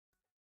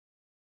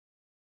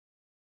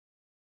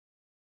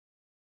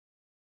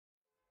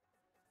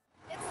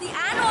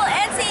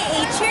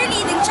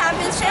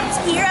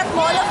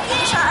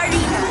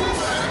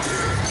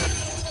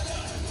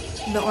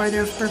The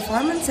order of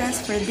performances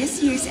for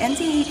this year's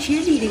NCAA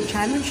Cheerleading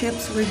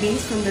Championships were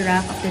based from the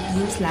rank of the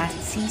teams last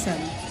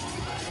season.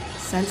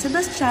 San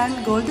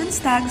Sebastian Golden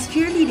Stags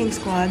Cheerleading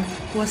Squad,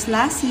 who was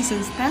last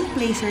season's 10th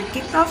placer,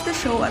 kicked off the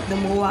show at the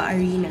MOA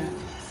Arena.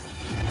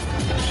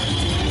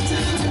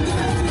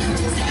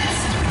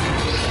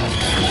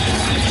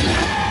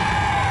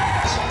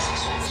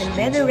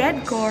 The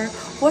Red Corps,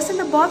 who was in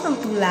the bottom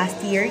two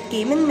last year,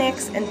 came in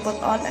next and put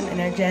on an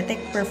energetic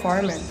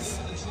performance.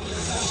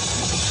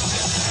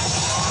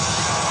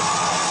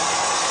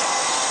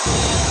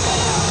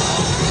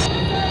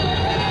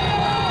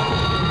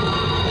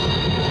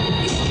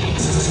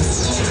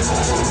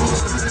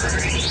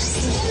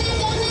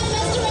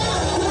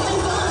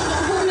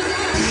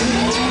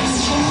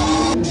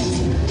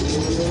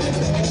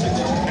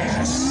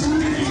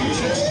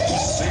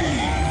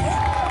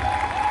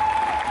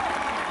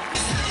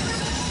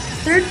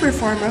 Third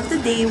performer of the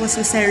day was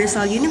Jose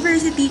Rizal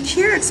University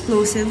Cheer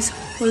Explosives,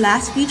 who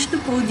last reached the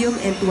podium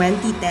in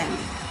 2010.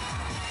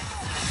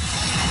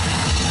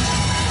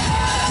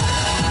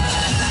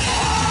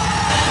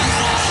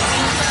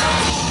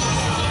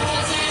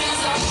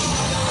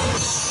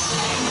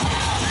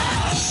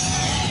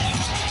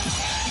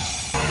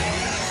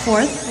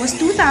 Fourth was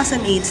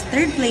 2008's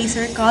third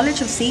placer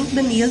College of St.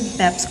 Benilde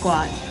Pep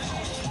Squad.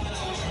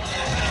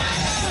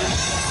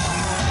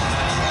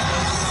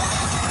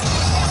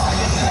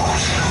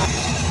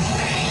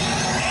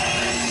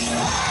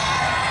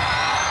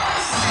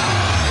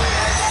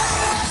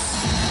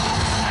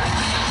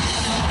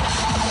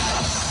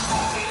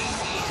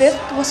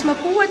 Fifth was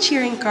Mapua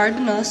Cheering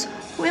Cardinals,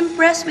 who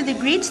impressed with a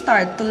great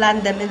start to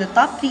land them in the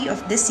top 3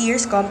 of this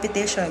year's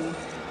competition.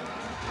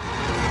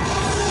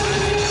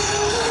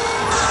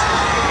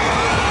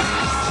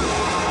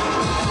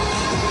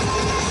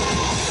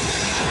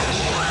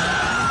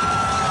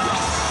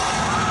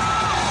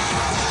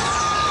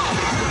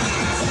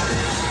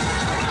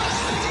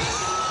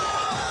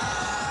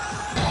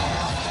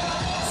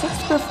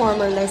 Sixth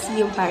performer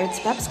Lyceum Pirates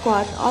Pep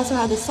Squad also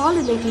had a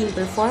solid and clean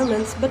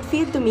performance but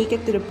failed to make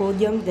it to the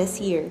podium this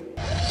year.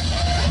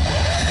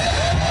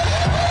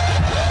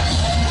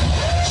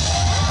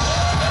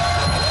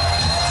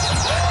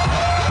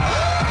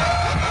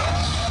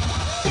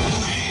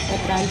 The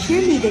Tran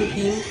Cheerleading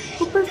team,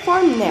 who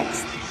performed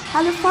next,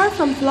 had a far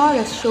from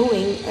flawless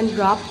showing and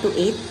dropped to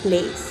 8th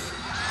place.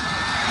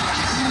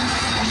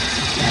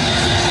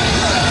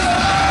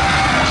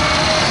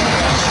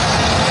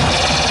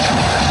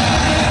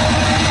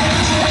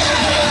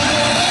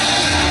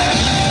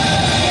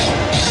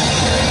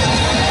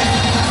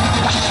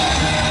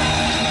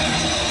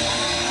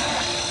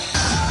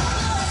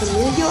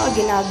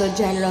 Aguinaldo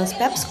General's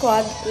Pep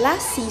Squad,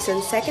 last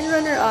season's second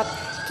runner-up,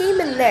 came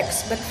in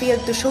next but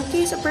failed to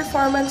showcase a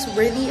performance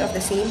worthy of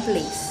the same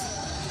place.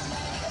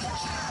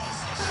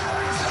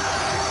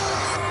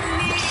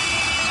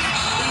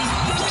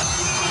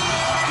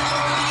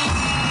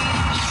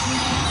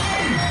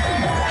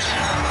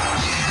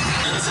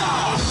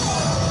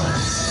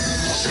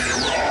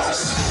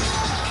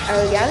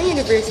 Arellano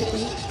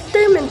University,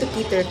 determined to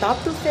keep their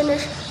top 2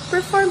 finish,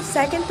 performed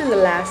second to the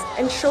last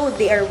and showed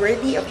they are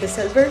worthy of the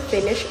silver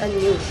finish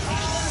anew.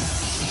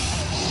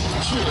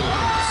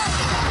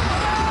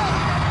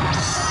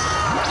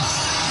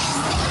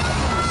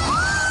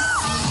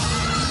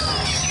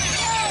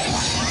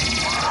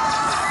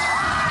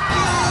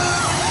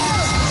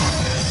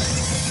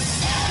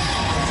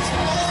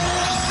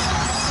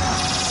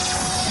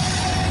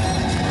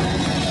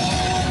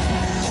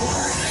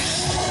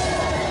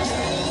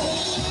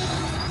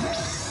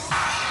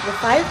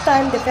 The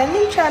 5-time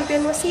defending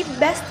champion was saved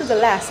best to the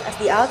last as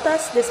the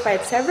Altas,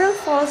 despite several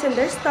falls in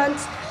their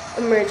stunts,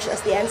 emerged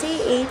as the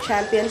NCAA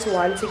champions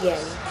once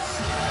again.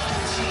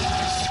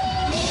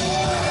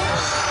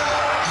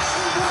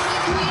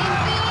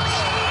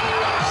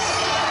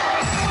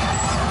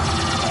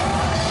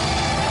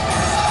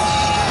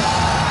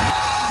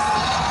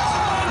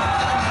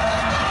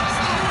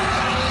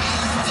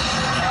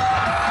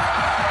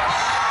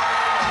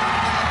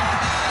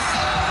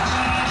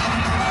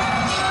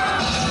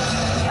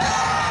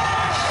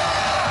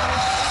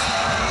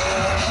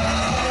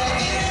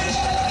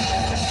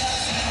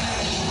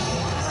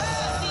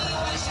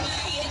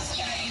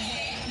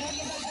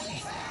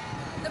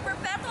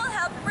 Perpetual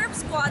Help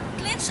Perpsquad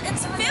clinched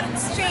its 5th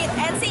straight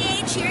NCAA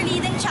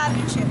Cheerleading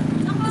Championship.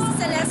 This is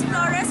Celeste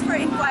Flores for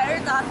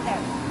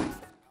INQUIRER.net.